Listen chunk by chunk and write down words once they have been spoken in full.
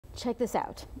Check this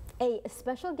out. A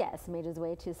special guest made his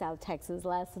way to South Texas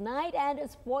last night, and a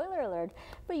spoiler alert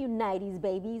for you 90s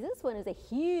babies, this one is a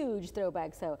huge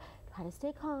throwback, so try to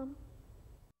stay calm.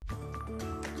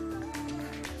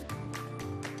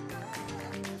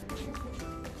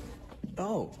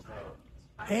 Oh,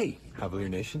 hey, Cavalier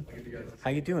Nation. How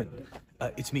you doing?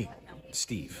 It's me,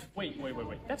 Steve. Wait.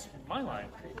 That's my line.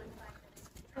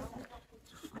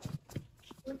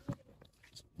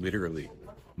 Literally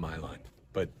my line.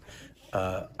 But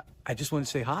I just want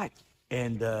to say hi.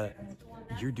 And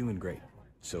you're doing great.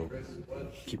 So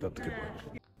keep up the good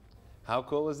work. How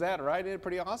cool is that, right? Isn't it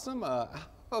pretty awesome?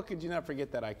 How could you not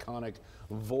forget that iconic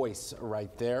voice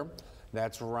right there?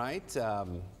 That's right.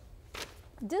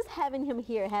 Just having him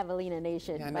here, Javelina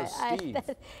Nation, Yeah, I know, Steve.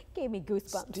 that gave me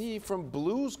goosebumps. Steve from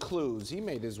Blue's Clues, he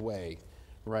made his way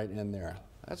right in there.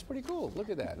 That's pretty cool. Look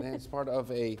at that. And it's part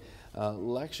of a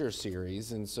lecture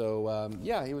series. And so,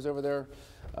 yeah, he was over there,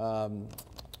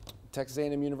 Texas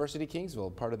A&M University,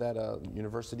 Kingsville, part of that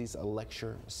university's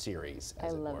lecture series. I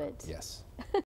love it. Yes.